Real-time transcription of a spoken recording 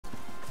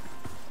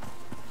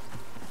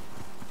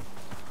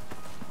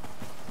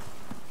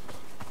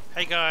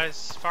Hey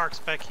guys,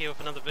 Farx back here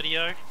with another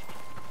video.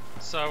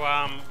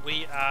 So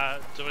we are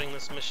doing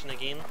this mission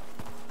again.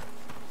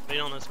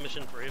 Been on this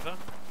mission forever.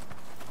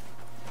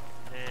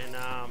 And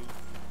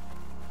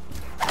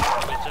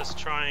we're just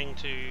trying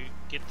to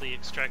get the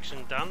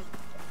extraction done.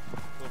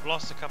 We've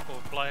lost a couple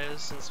of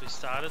players since we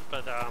started,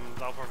 but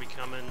they'll probably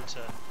come in to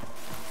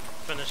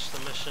finish the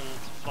mission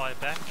to fly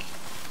back.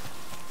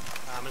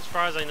 As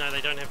far as I know, they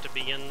don't have to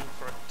be in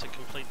for it to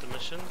complete the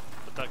mission,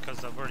 but because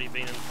they've already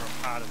been in for a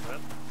part of it,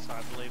 so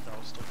I believe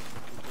they'll still get the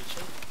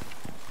completion.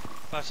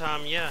 But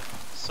yeah,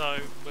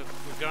 so we're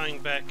going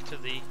back to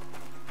the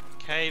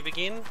cave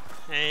again,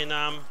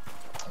 and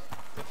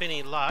with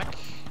any luck,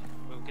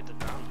 we'll get it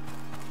done.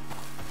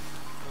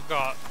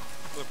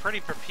 We're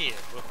pretty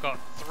prepared. We've got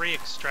 3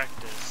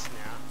 extractors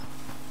now,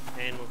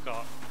 and we've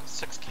got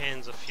 6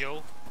 cans of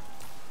fuel.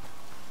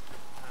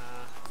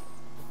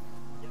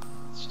 Yeah,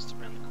 it's just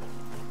around the corner.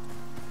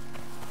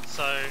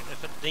 So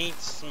if it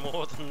needs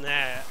more than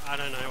that, I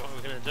don't know what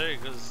we're going to do,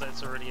 because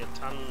that's already a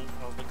ton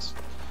of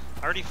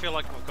I already feel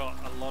like we've got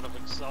a lot of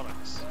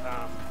exotics.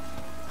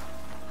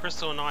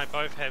 Crystal and I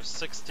both have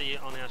 60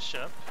 on our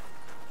ship.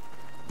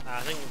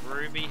 I think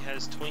Ruby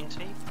has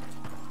 20.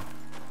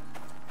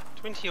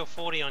 20 or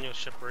 40 on your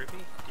ship,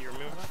 Ruby? Do you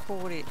remember?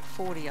 40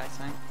 I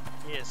think.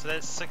 Yeah, so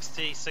that's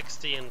 60,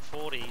 60 and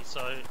 40.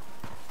 So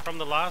from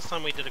the last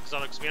time we did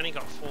exotics, we only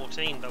got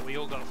 14, but we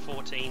all got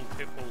 14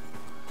 purple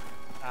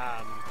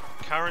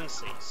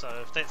currency. So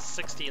if that's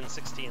 60 and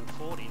 60 and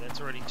 40, that's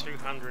already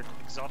 200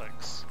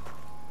 exotics.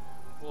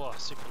 Whoa,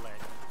 super lag.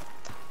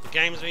 The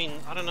game's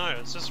been, I don't know,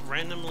 it's just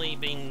randomly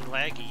been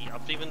laggy.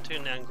 I've even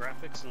turned down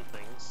graphics and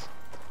things.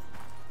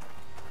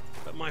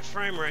 But my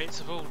frame rates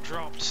have all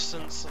dropped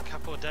since a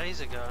couple of days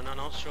ago, and I'm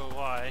not sure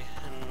why.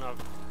 And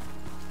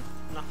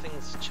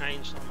nothing's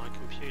changed on my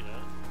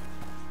computer.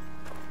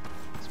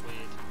 It's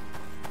weird.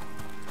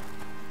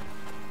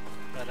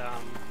 But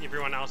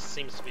everyone else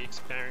seems to be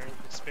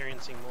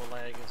experiencing more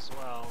lag as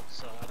well,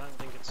 so I don't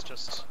think it's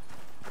just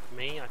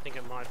me. I think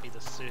it might be the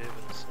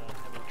servers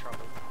having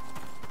trouble.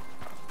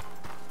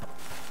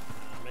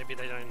 Maybe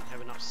they don't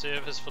have enough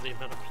servers for the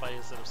amount of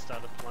players that have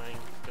started playing,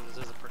 because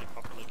it is a pretty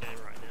popular game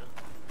right now.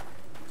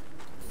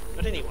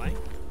 But anyway,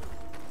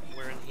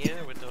 we're in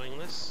here, we're doing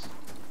this.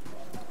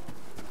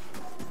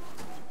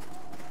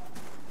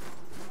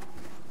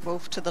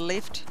 Wolf to the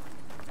left.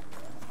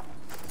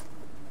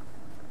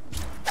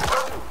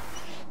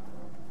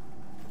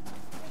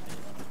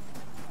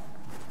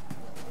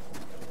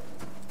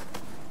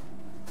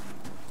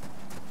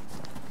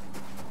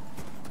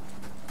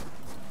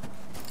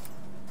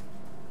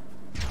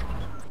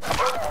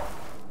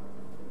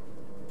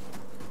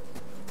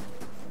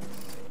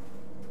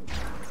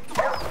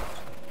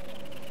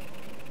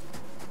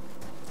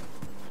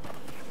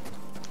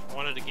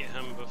 To get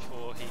him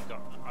before he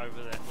got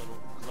over that little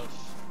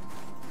cliff,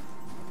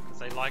 because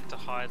they like to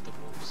hide, the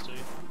wolves do.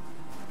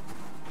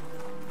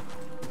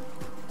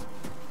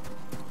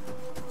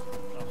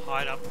 They'll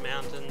hide up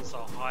mountains,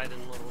 they'll hide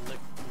in little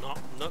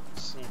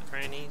nooks and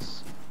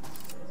crannies.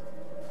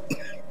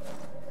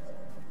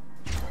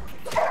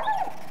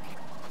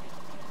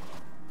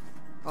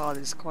 Oh,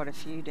 there's quite a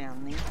few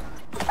down there.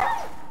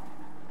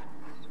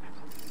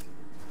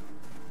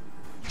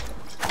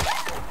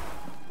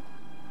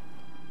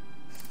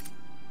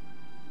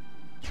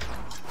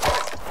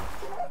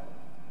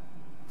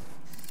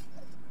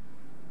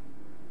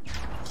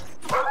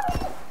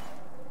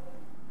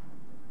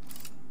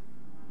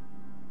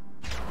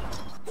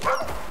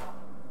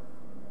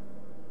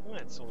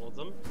 That's all of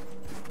them.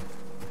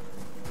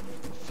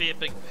 Fair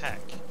big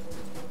pack.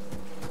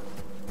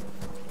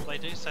 Well, they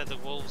do say the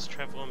wolves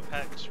travel in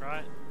packs,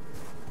 right?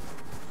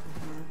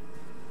 Mm-hmm.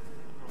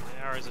 Oh, my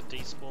arrows are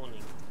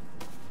despawning.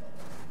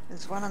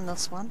 There's one in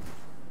this one.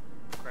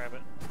 Grab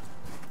it.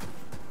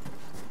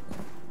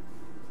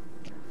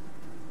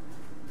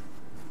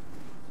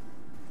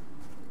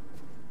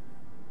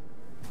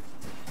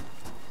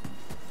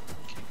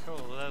 Okay,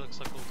 cool. Well, that looks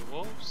like all the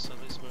wolves, so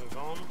let's move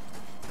on.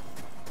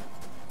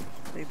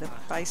 See the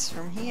base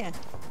from here.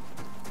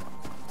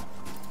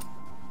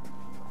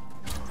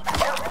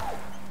 I'll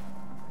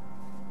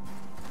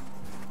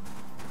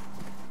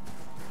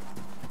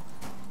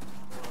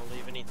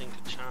leave anything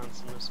to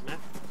chance in this map.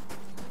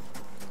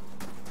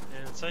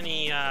 And it's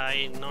only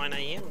 9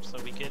 AM, so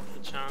we get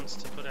a chance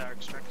to put our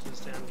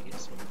extractors down to get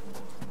some.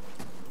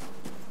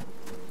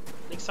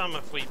 Next time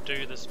if we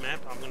do this map,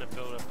 I'm going to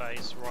build a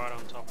base right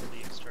on top of the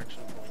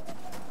extraction point.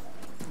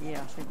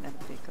 Yeah, I think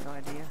that'd be a good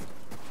idea.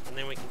 And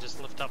then we can just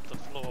lift up the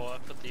floor,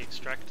 put the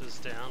extractors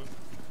down,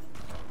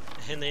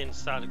 and then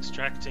start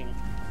extracting.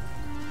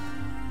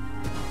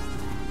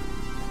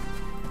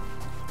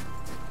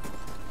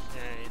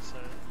 Okay, so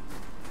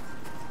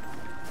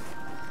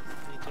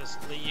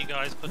let you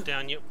guys put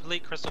down your.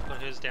 Let Crystal put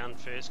hers down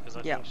first, because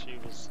I think she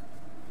was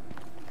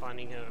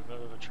finding her a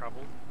bit of a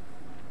trouble.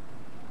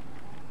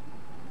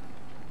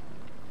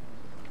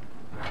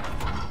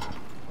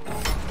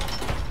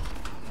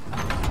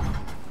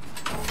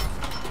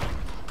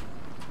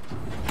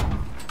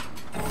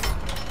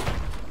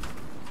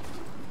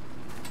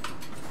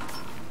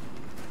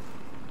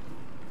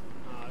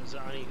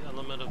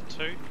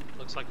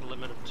 looks like a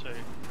limit of 2.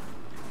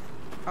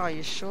 Oh,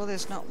 you sure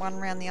there's not one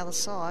round the other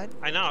side?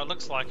 I know, it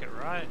looks like it,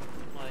 right?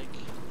 Like...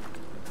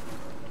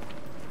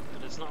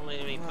 But it's not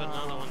letting me put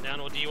another one down.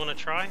 Or do you want to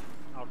try?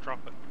 I'll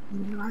drop it.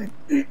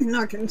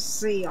 No, I can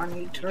see I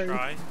need You to.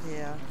 try.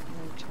 Yeah,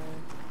 me too.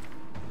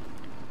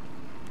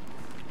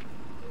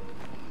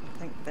 I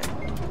think that...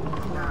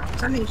 No,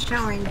 it's only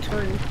showing 2.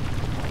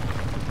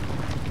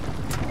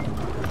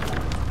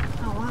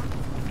 Oh well.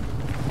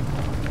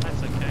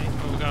 That's okay.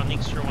 Well, we've got an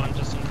extra one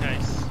just in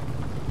case.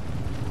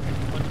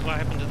 What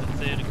happened to the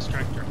 3rd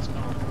extractor? It's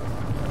gone.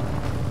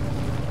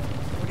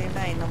 What do you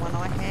mean, the one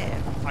I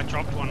have? I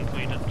dropped one for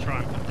you to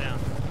try and put down.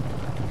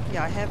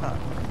 Yeah, I have it.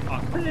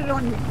 Oh. Put it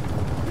on your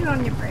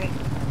back.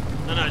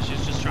 No,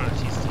 she's just trying to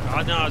test it.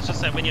 Oh, no, it's just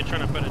that when you're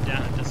trying to put it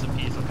down, it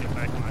disappears off your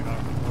back, and I got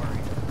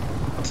worried.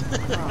 I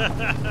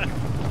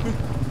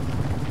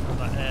was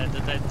like,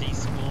 did that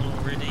despawn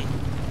already?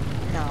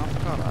 No,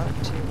 I've got it.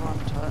 Do you want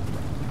it?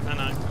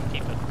 No,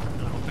 keep it.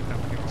 And I'll pick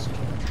up yours.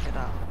 Pick it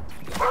up.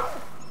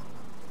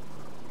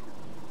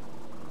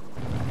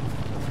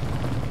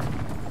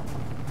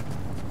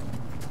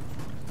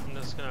 I'm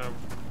just gonna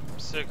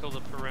circle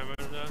the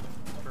perimeter.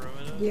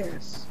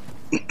 Yes.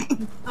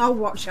 I'll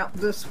watch up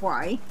this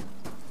way.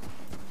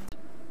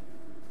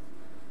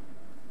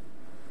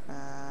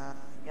 Yeah,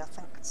 I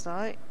think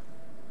so.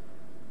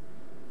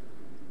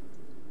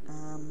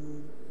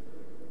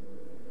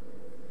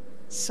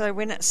 So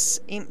when it's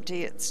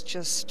empty, it's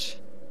just...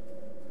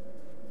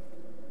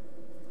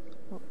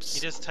 Oops.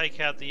 You just take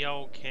out the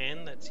old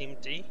can that's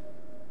empty,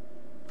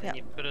 and Yep.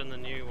 you put in the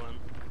new one.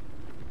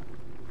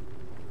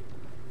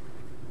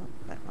 Oh,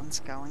 that one's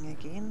going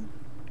again.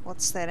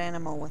 What's that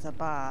animal with a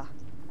bar?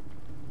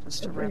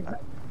 Just a rabbit.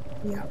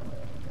 Yeah.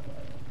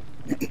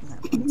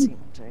 That one's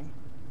empty.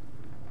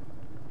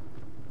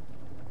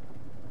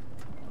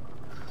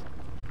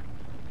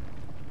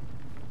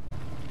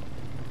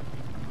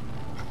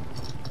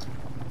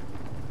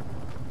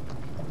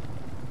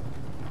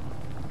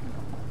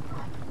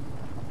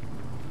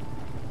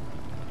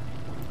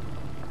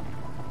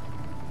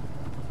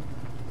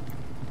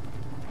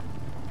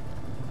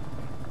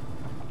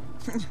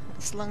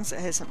 As long as it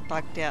hasn't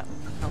bugged out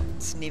and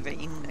it's never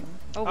ending.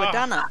 Oh, we're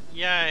done it.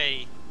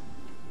 Yay!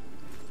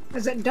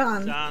 Is it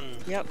done? Done.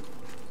 Yep.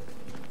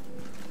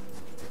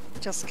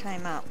 Just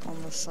came up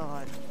on the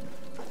side.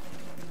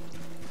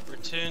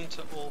 Return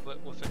to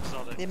orbit with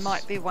exotics. There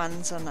might be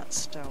ones in it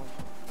still.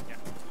 Yeah.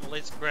 Well,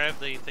 let's grab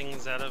the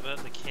things out of it,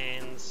 the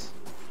cans.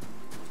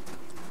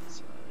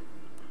 So,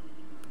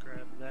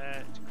 grab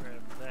that,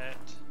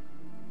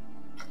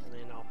 and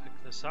then I'll pick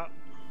this up.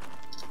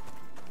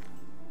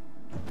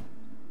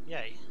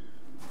 Yay.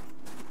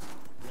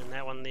 And then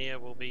that one there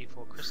will be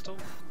for Crystal.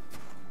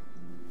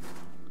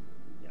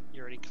 Yep, you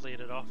already cleared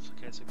it off.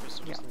 Okay, so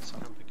Crystal just needs to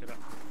come pick it up.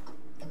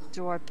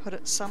 Do I put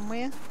it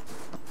somewhere?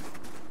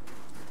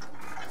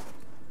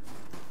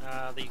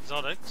 The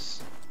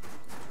exotics.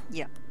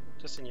 Yeah.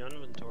 Just in your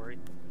inventory.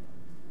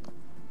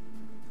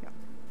 Yep.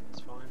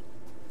 That's fine.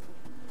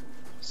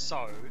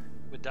 So,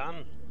 we're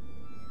done.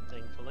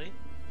 Thankfully.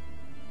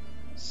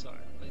 So,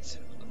 let's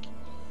have a look.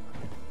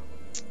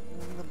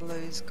 And the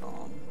blue's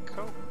gone.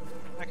 Cool.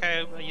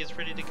 Okay, are you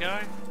ready to go?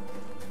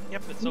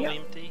 Yep, it's all Yep.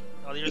 empty.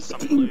 Oh, there is some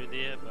blue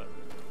there, but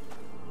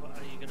what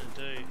are you going to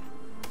do?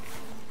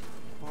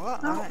 What?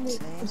 Oh, I don't see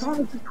as it.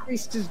 long as the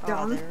quest is Oh,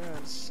 done. there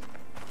is.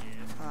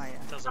 Oh, yeah.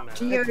 Doesn't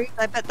To matter. you.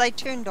 But they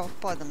turned off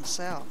by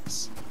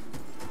themselves.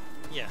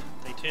 Yeah,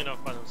 they turned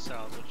off by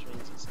themselves, which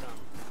means it's done.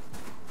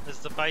 Is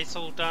the base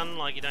all done?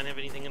 Like you don't have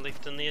anything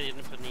left in there? You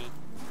didn't put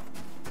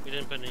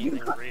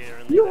anything rare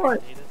in there Your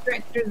that you needed?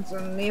 extractors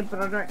in there,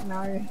 but I don't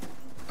know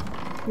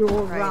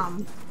your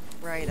Right.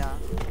 Radar.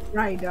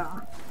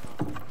 radar.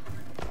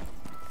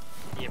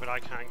 Yeah, but I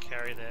can't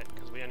carry that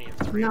because we only have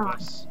 3 No. of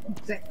us.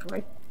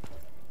 Exactly.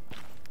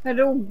 It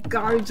all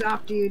goes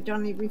after you've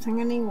done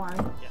everything anyway.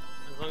 Yeah,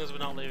 as long as we're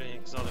not leaving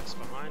exotics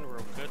behind, we're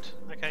all good.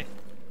 Okay.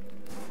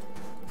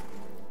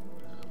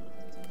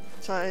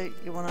 So,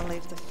 you want to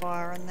leave the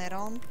fire and that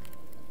on?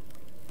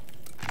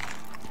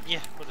 Yeah,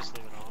 we'll just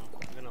leave it on.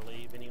 We're gonna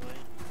leave anyway.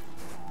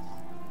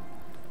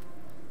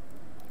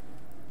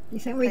 You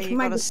think we Okay, can you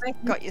make got, it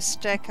back? got your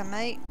stack of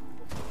meat?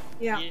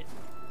 Yeah.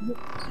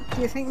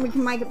 Do you think we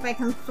can make it back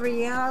in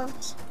 3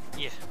 hours?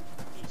 Yeah,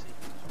 easy.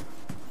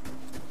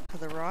 To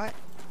the right?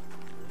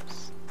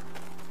 Oops.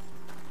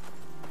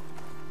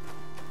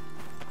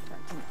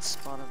 Don't think it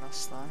spotted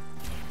us though.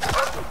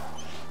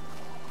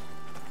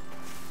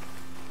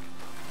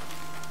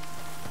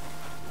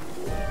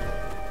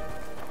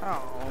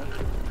 Oh.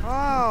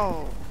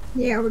 Oh!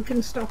 Yeah, we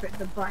can stop at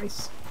the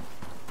base.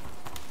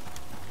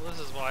 Well, this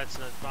is why it's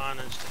an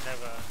advantage to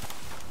have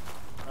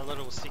a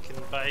little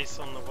second base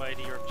on the way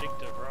to your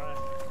objective, right?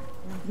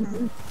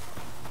 Mm-hmm.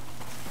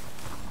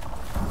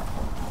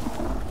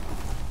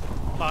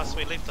 Plus,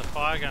 we left the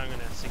fire going in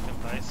our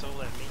second base, all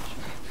that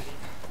mentioned already.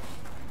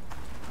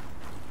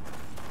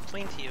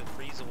 Plenty of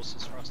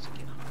resources for us to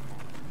get home.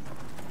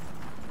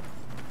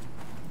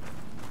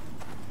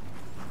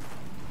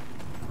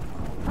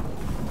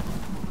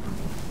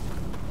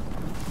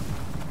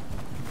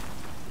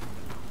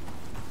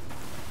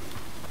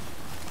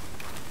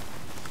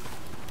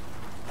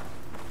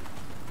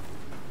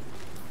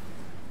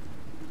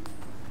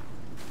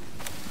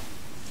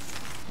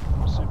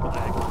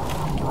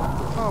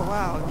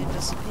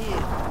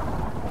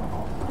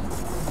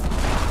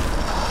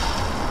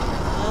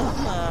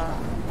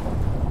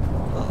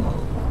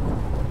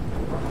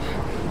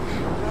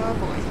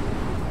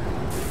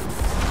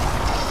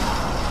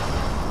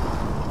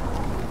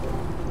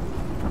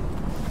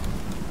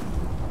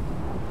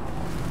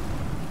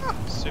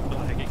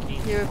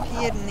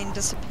 appeared and then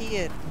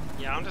disappeared.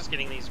 Yeah, I'm just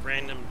getting these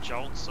random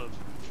jolts of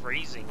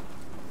freezing.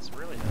 It's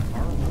really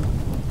horrible.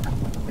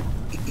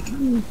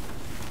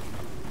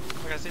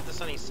 Like I said,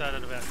 this only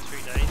started about 2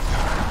 days ago.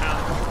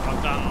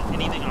 I've done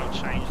anything I've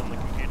changed on the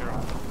computer,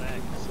 I've got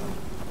lag, so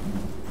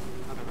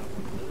I don't know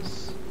what it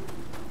is.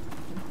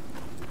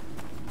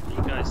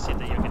 You guys said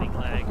that you're getting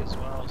lag as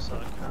well,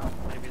 so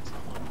maybe it's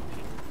not my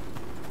computer.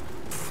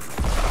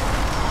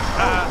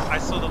 I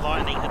saw the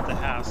lightning hit the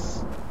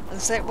house.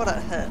 Is that what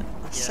it hit?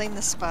 I've Yeah. seen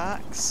the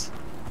sparks.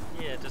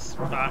 Yeah, just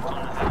sparked on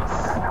the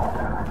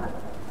house.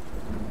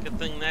 Good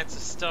thing that's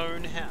a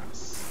stone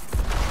house.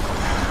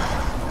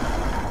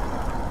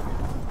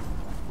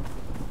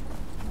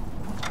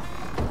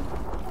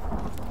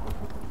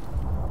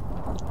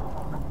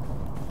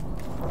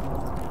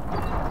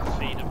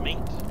 Feed of meat.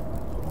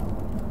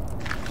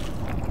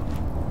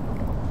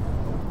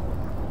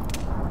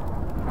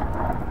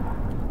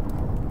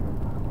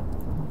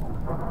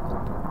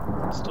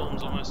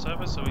 Storm's almost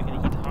over, so we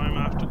can head home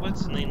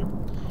afterwards, and then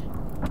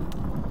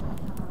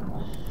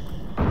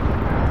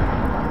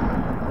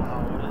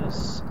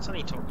it's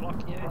only 2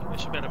 o'clock, yeah, we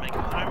should better make it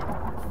home.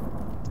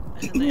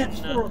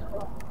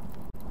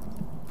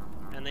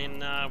 And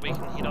then we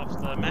can head off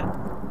the map.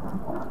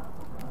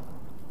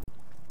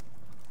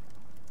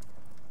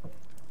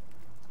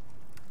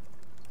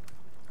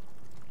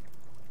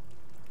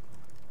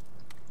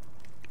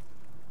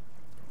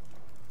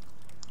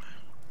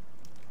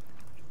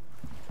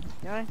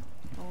 Go.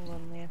 All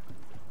in there.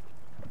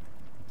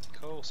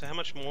 Cool, so how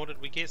much more did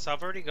we get? So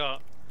I've already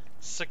got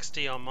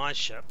 60 on my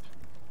ship.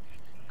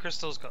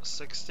 Crystal's got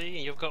 60,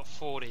 and you've got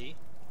 40.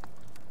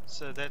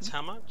 So that's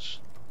how much?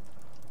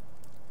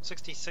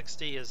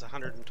 60 is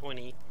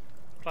 120,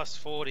 plus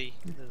 40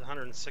 is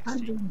 160.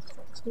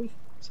 160.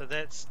 So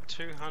that's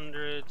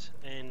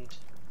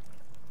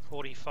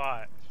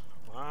 245.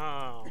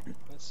 Wow.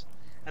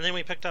 And then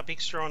we picked up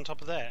extra on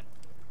top of that.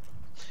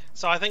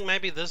 So I think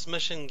maybe this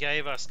mission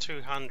gave us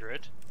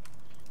 200,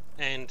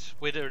 and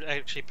we'd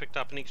actually picked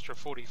up an extra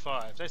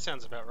 45. That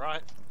sounds about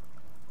right.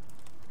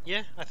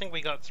 Yeah, I think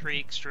we got 3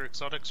 extra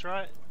exotics,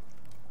 right?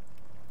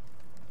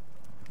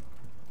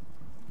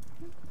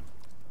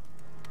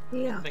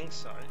 Yeah. I think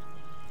so.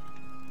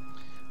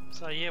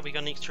 So yeah, we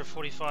got an extra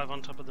 45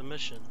 on top of the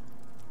mission.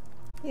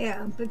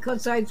 Yeah,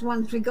 because those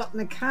ones we got in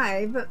the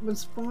cave, it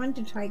was fine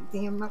to take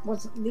them. It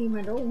wasn't them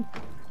at all.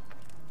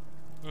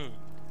 Hmm.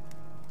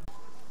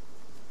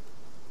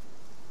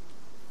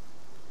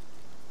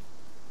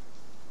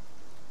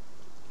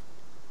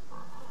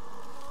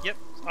 Yep.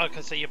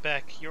 Okay, so you're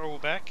back. You're all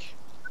back?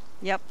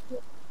 Yep.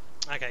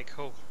 Okay,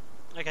 cool.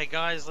 Okay,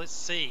 guys, let's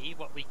see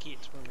what we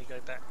get when we go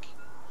back.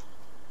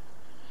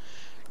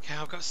 Okay,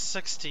 I've got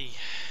 60.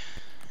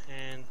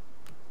 And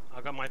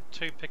I've got my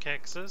 2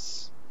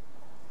 pickaxes.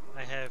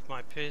 I have,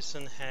 my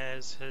person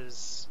has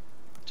his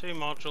 2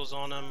 modules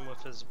on him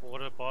with his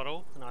water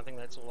bottle, and I think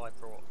that's all I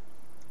brought.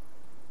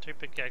 2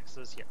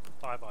 pickaxes, yep,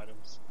 5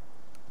 items.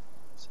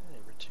 So,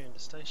 return to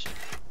station.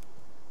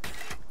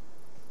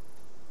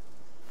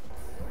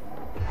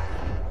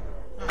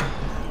 We're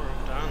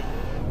all done.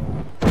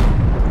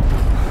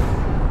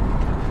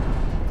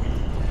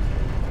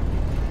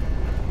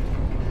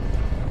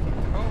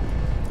 Cool.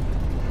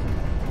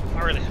 I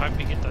really hope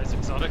we get those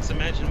exotics.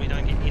 Imagine we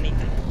don't get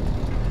anything.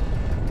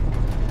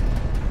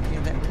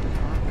 Yeah, that would be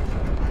horrible if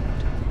I don't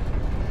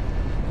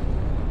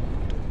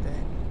do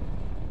that.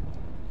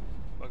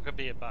 Well, it could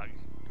be a bug.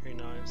 Who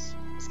knows?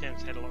 This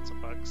game's had lots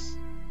of bugs.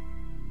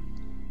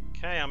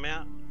 Okay, I'm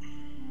out.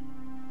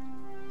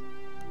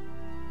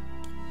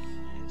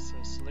 Okay, so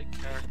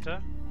select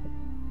character.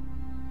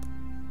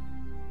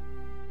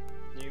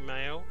 New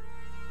mail.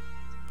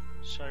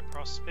 Show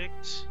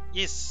prospect.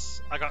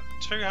 Yes, I got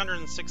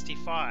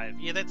 265.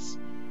 Yeah, that's...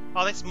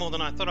 Oh, that's more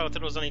than I thought. I thought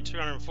it was only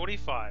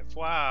 245.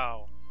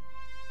 Wow.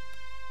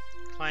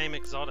 Claim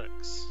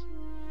exotics.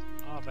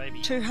 Oh,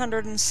 baby.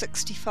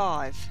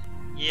 265.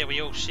 Yeah, we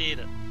all shared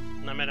it,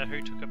 no matter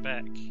who took it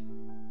back.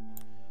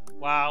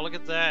 Wow, look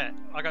at that.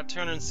 I got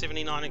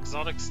 279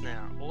 exotics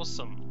now.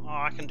 Awesome. Oh,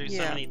 I can do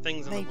so many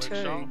things in the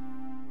workshop. Too.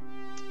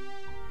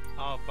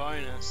 Oh,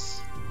 bonus.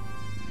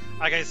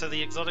 Okay, so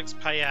the exotics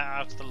pay out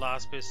after the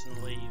last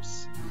person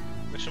leaves,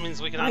 which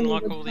means we can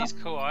unlock all these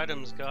cool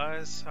items,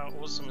 guys. How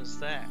awesome is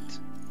that?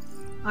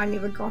 I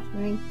never got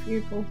any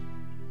pupil.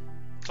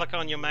 Click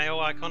on your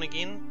mail icon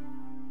again.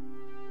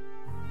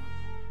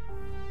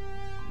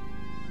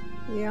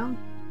 Yeah.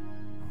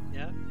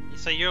 Yeah.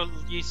 So you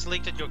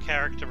selected your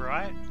character,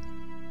 right?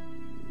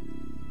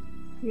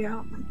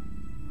 Yeah.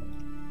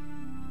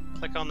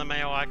 Click on the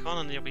mail icon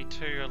and there'll be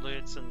 2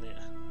 alerts in there.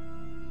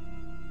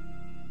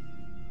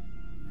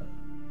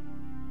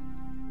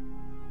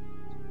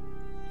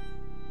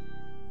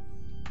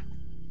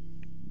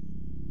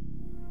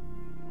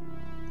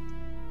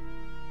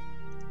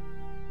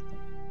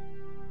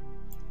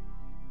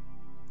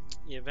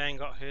 Yeah, Van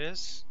got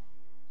hers.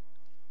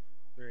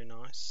 Very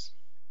nice.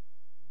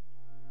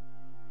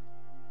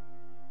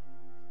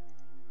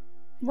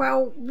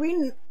 Well,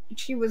 when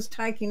she was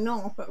taking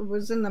off, it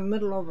was in the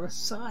middle of a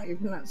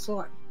save, and it's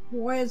like,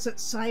 Why is it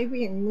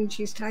saving when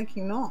she's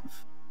taking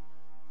off?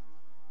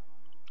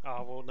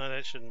 Oh, well, no,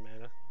 that shouldn't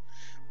matter.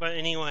 But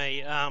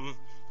anyway,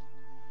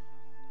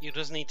 you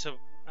just need to,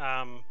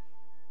 I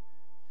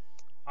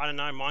don't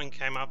know, mine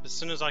came up. As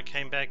soon as I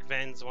came back,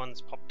 Van's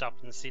ones popped up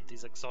and said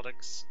there's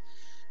exotics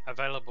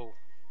available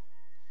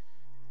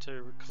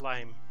to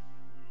claim.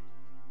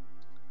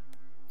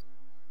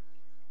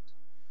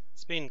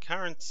 Spend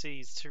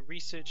currencies to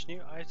research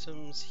new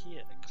items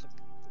here. Click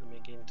them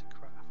again to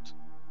craft.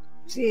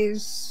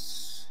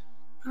 There's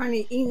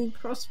only in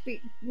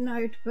prospect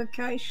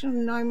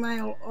notification, no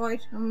mail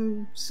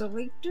item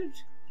selected.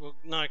 Well,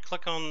 no,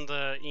 click on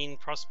the in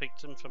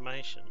prospect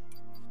information.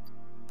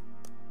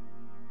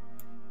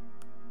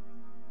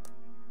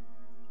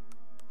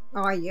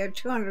 Oh yeah,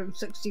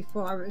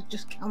 265 has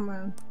just come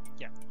in.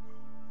 Yeah,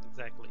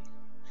 exactly.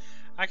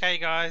 Okay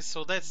guys,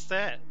 so that's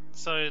that.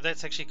 So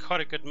that's actually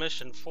quite a good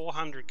mission.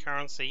 400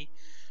 currency,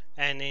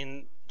 and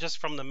then just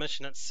from the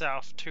mission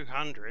itself,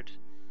 200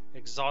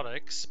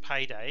 exotics.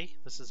 Payday.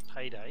 This is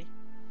Payday.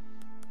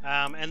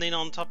 And then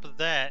on top of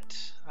that,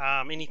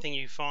 anything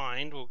you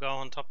find will go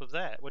on top of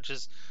that, which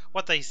is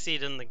what they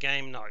said in the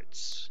game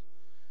notes.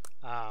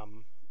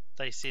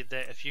 They said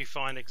that if you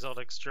find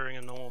exotics during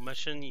a normal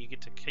mission, you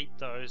get to keep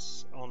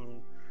those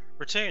on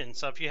return.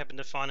 So if you happen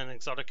to find an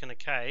exotic in a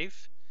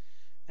cave,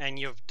 and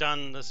you've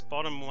done this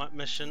bottom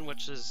mission,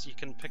 which is you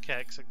can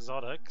pickaxe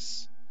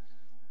exotics,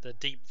 the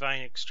deep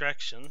vein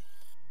extraction,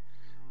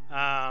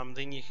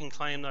 then you can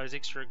claim those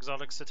extra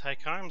exotics to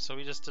take home. So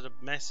we just did a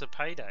massive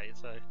payday.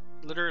 So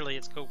literally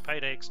it's called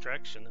Payday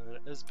Extraction, and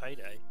it is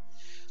payday.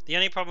 The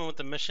only problem with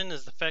the mission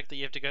is the fact that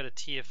you have to go to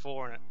tier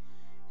 4 in it.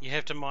 You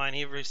have to mine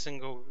every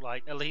single,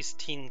 like, at least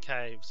 10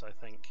 caves, I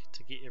think,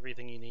 to get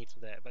everything you need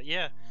for that. But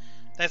yeah,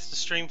 that's the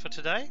stream for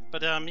today.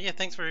 But yeah,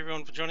 thanks for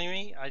everyone for joining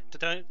me. I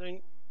don't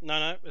think,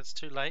 no, it's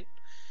too late.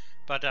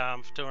 But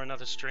for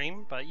another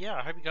stream. But yeah,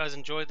 I hope you guys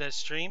enjoyed that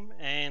stream,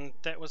 and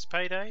that was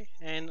Payday,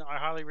 and I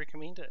highly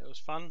recommend it. It was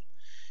fun.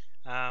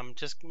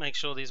 Just make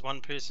sure there's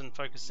one person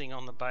focusing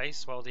on the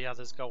base while the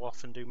others go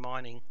off and do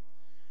mining.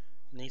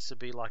 It needs to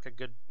be like a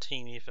good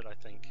team effort, I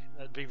think.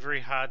 It'd be very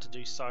hard to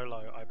do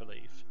solo, I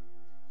believe.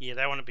 Yeah,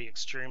 they want to be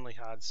extremely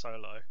hard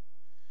solo.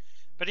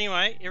 But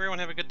anyway, everyone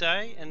have a good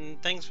day,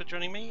 and thanks for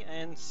joining me,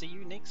 and see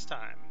you next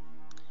time.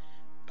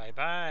 Bye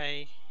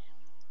bye.